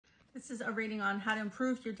This is a reading on how to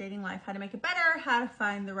improve your dating life, how to make it better, how to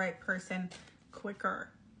find the right person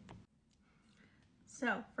quicker.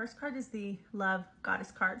 So first card is the Love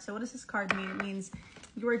Goddess card. So what does this card mean? It means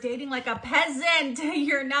you are dating like a peasant.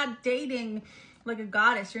 You're not dating like a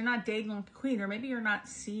goddess. You're not dating like a queen, or maybe you're not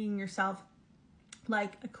seeing yourself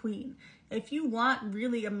like a queen. If you want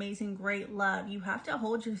really amazing, great love, you have to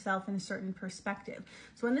hold yourself in a certain perspective.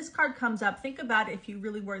 So when this card comes up, think about if you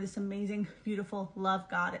really were this amazing, beautiful love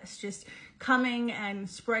goddess, just coming and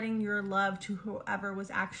spreading your love to whoever was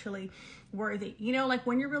actually worthy. You know, like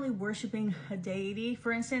when you're really worshiping a deity,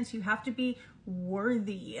 for instance, you have to be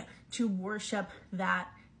worthy to worship that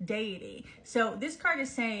deity. So this card is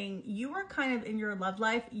saying you are kind of in your love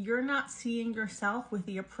life, you're not seeing yourself with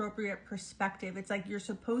the appropriate perspective. It's like you're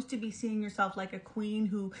supposed to be seeing yourself like a queen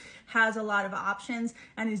who has a lot of options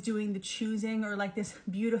and is doing the choosing, or like this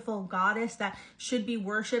beautiful goddess that should be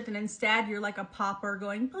worshipped, and instead you're like a pauper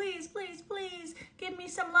going, please, please, please give me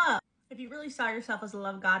some love. If you really saw yourself as a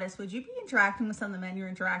love goddess, would you be interacting with some of the men you're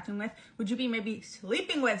interacting with? Would you be maybe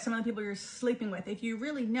sleeping with some of the people you're sleeping with? If you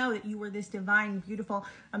really know that you were this divine, beautiful,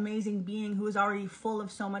 amazing being who was already full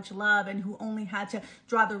of so much love and who only had to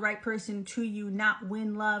draw the right person to you, not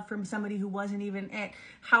win love from somebody who wasn't even it,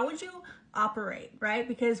 how would you operate, right?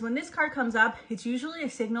 Because when this card comes up, it's usually a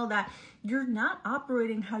signal that you're not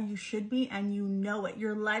operating how you should be, and you know it.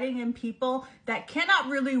 You're letting in people that cannot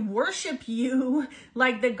really worship you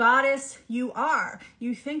like the goddess you are.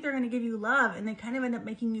 You think they're going to give you love, and they kind of end up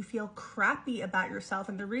making you feel crappy about yourself.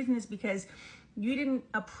 And the reason is because you didn't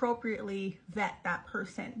appropriately vet that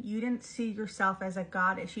person. You didn't see yourself as a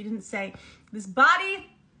goddess. You didn't say, this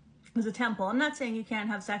body is a temple. I'm not saying you can't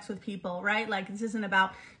have sex with people, right? Like, this isn't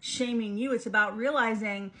about shaming you. It's about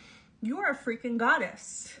realizing you are a freaking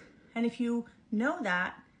goddess. And if you know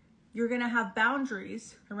that, you're going to have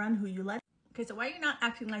boundaries around who you let. Okay, so why are you not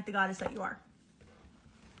acting like the goddess that you are?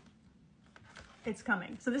 It's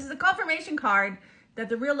coming. So this is a confirmation card that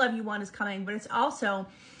the real love you want is coming, but it's also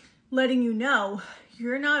letting you know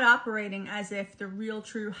you're not operating as if the real,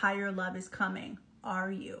 true, higher love is coming. Are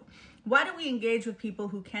you? Why do we engage with people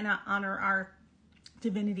who cannot honor our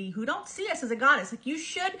divinity, who don't see us as a goddess? Like, you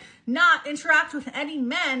should not interact with any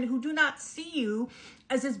men who do not see you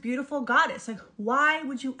as this beautiful goddess. Like, why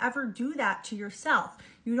would you ever do that to yourself?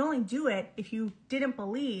 You'd only do it if you didn't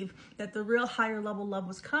believe that the real higher level love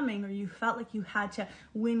was coming, or you felt like you had to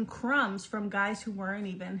win crumbs from guys who weren't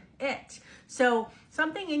even it. So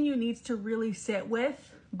something in you needs to really sit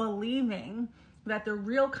with believing that the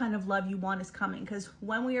real kind of love you want is coming. Because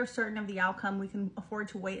when we are certain of the outcome, we can afford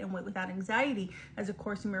to wait and wait without anxiety, as A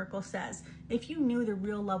Course in Miracles says. If you knew the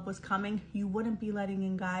real love was coming, you wouldn't be letting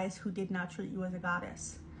in guys who did not treat you as a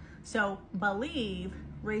goddess. So believe,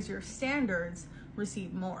 raise your standards,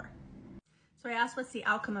 receive more. So I asked, what's the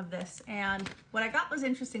outcome of this? And what I got was an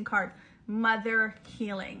interesting card, Mother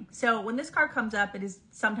Healing. So when this card comes up, it is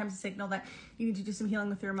sometimes a signal that you need to do some healing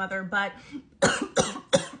with your mother, but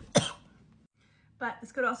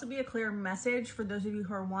this could also be a clear message for those of you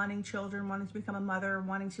who are wanting children, wanting to become a mother,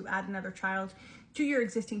 wanting to add another child to your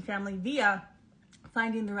existing family via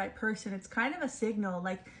finding the right person. It's kind of a signal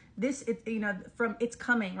like this, it's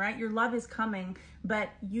coming, right? Your love is coming, but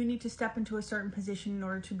you need to step into a certain position in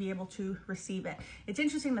order to be able to receive it. It's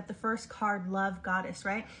interesting that the first card, Love Goddess,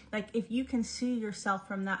 right? Like, if you can see yourself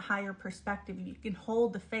from that higher perspective, you can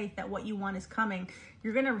hold the faith that what you want is coming,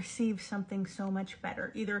 you're going to receive something so much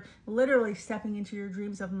better. Either literally stepping into your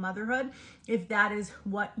dreams of motherhood, if that is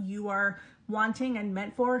what you are wanting and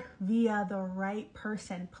meant for, via the right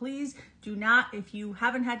person. Please do not, if you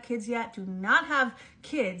haven't had kids yet, do not have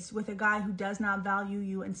kids with a guy who does not value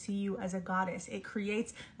you and see you as a goddess. It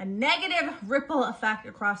creates a negative ripple effect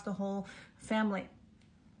across the whole family.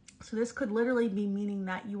 So this could literally be meaning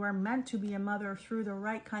that you are meant to be a mother through the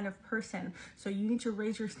right kind of person. So you need to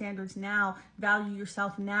raise your standards now, value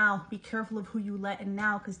yourself now, be careful of who you let in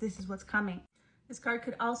now, because this is what's coming. This card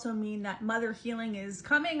could also mean that mother healing is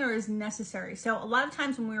coming or is necessary. So a lot of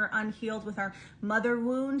times when we are unhealed with our mother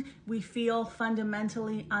wound, we feel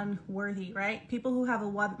fundamentally unworthy, right? People who have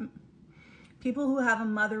a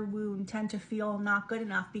mother wound tend to feel not good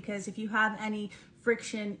enough, because if you have any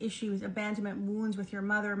friction, issues, abandonment, wounds with your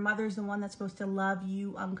mother, mother's the one that's supposed to love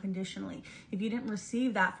you unconditionally. If you didn't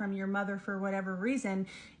receive that from your mother for whatever reason,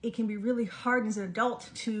 it can be really hard as an adult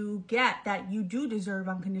to get that you do deserve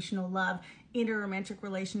unconditional love in a romantic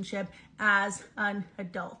relationship as an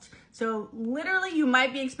adult. So literally you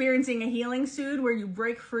might be experiencing a healing soon where you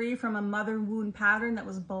break free from a mother wound pattern that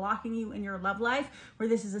was blocking you in your love life, where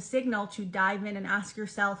this is a signal to dive in and ask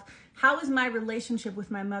yourself, how is my relationship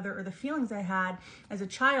with my mother, or the feelings I had as a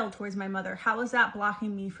child towards my mother, how is that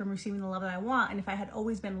blocking me from receiving the love that I want? And if I had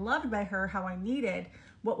always been loved by her how I needed,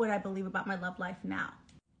 what would I believe about my love life now?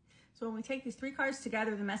 So when we take these 3 cards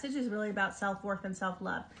together, the message is really about self-worth and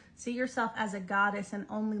self-love. See yourself as a goddess and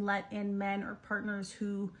only let in men or partners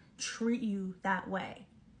who treat you that way.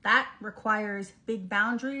 That requires big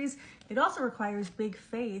boundaries. It also requires big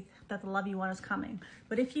faith that the love you want is coming.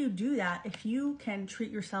 But if you do that, if you can treat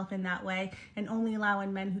yourself in that way and only allow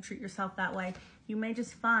in men who treat yourself that way, you may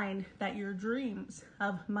just find that your dreams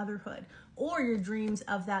of motherhood or your dreams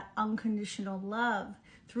of that unconditional love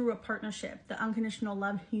through a partnership, the unconditional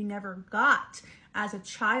love you never got as a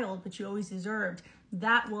child but you always deserved,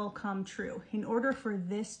 that will come true. In order for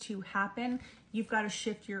this to happen, you've got to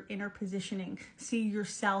shift your inner positioning. See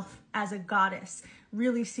yourself as a goddess.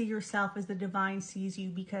 Really see yourself as the divine sees you,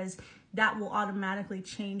 because that will automatically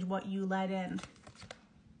change what you let in.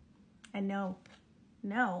 And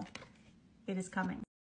no, it is coming.